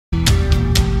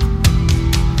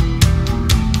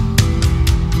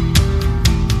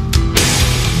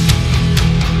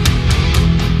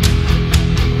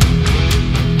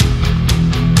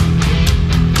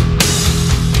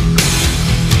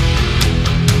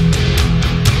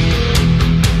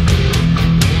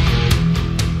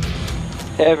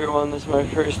Hey everyone, this is my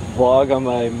first vlog on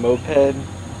my moped.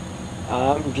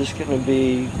 I'm just going to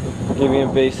be giving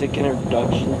a basic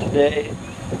introduction today,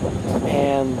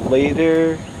 and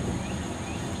later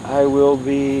I will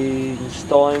be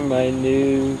installing my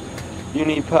new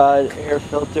Unipod air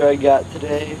filter I got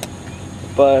today,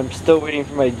 but I'm still waiting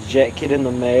for my jet kit in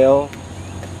the mail,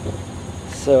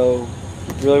 so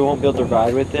really won't be able to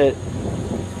ride with it.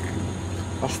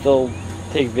 I'll still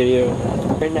take video.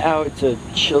 Right now it's a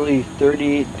chilly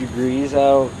 38 degrees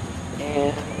out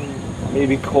and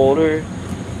maybe colder,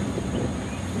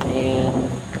 and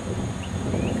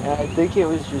I think it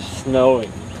was just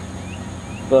snowing,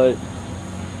 but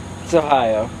it's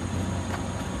Ohio.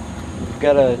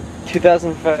 Got a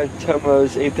 2005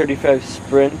 Tomos 835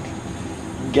 Sprint.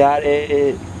 Got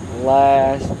it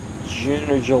last June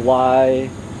or July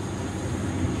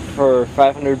for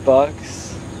 $500. I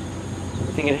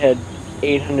think it had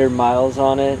 800 miles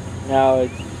on it. Now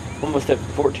it's almost at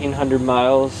 1,400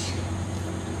 miles.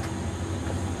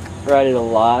 Ride it a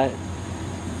lot.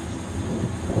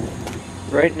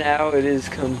 Right now it is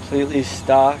completely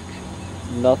stock,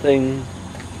 nothing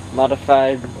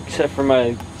modified except for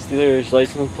my Steelers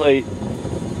license plate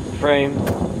frame.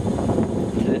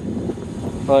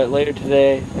 But later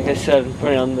today, like I said, I'm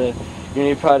putting on the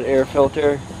Unipod air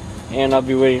filter, and I'll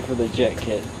be waiting for the jet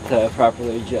kit to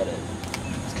properly jet it.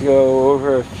 Go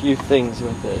over a few things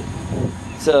with it.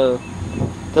 So,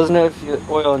 doesn't have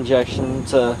oil injection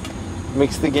to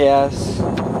mix the gas.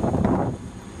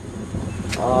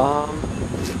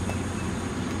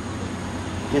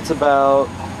 It's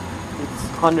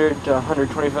 100 to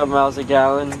 125 miles a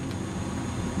gallon.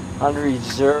 On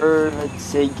reserve, I'd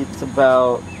say it gets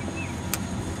about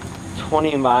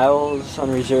 20 miles on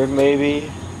reserve,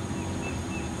 maybe.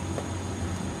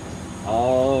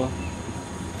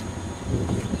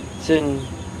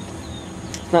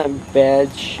 It's not in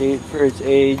bad shape for its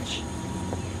age.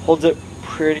 Holds up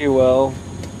pretty well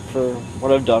for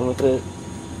what I've done with it.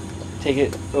 Take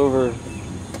it over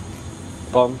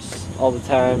bumps all the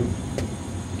time.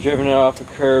 Driven it off the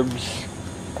curbs.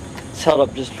 It's held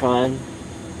up just fine.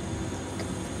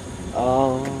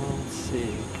 Let's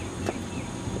see.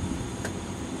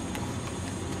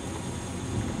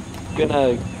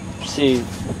 Gonna see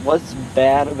what's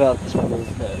bad about this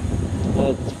moped.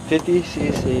 It's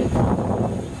 50cc,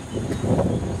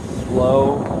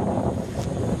 slow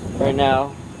right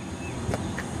now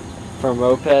for a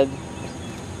moped. Let's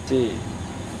see,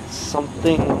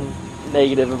 something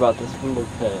negative about this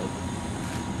moped.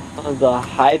 The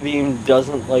high beam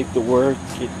doesn't like to work.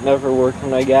 It never worked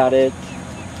when I got it.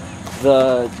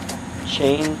 The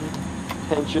chain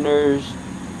tensioners,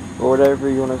 or whatever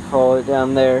you want to call it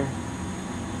down there,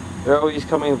 they're always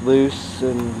coming loose,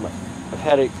 and I've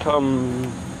had it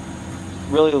come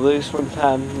really loose one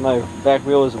time. My back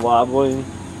wheel was wobbling.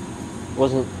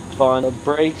 Wasn't fun. The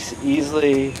brakes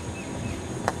easily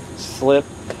slip.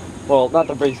 Well, not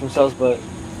the brakes themselves, but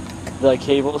the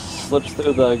cable slips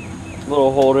through the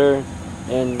little holder,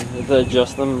 and I have to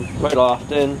adjust them quite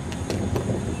often.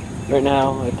 Right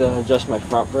now, I have to adjust my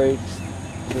front brakes,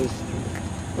 because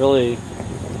really,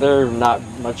 they're not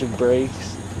much of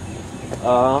brakes.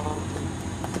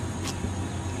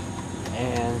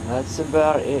 And that's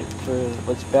about it for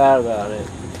what's bad about it.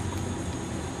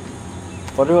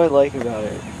 What do I like about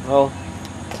it? Well,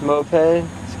 it's a moped.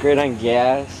 It's great on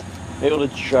gas. I'm able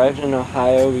to drive in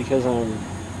Ohio because I'm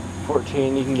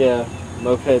 14. You can get a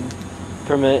moped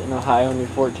permit in Ohio when you're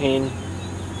 14.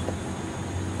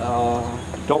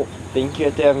 Don't think you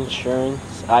have to have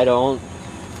insurance. I don't.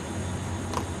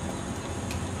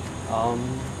 I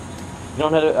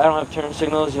don't have turn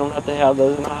signals. You don't have to have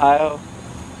those in Ohio.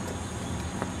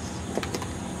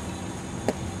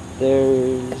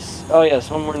 There's, oh yes,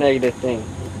 one more negative thing.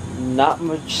 Not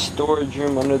much storage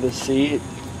room under the seat.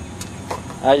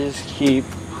 I just keep,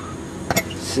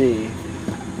 let's see,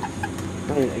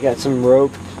 I got some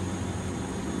rope.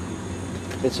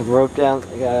 Get some rope down.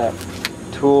 I got a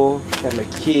tool, got my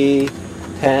key,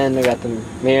 pen, I got the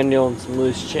manual and some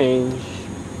loose change.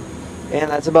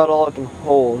 And that's about all I can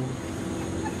hold.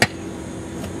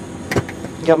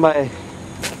 Got my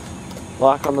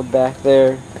lock on the back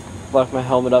there. Lock my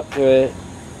helmet up to it.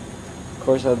 Of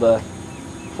course, I have the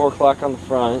fork lock on the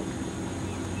front.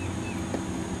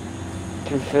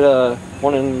 Can fit a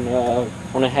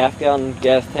 1.5 gallon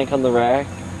gas tank on the rack.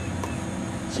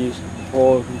 It's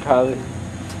useful. You can probably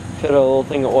fit a little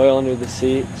thing of oil under the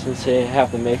seat since they have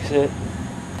to mix it.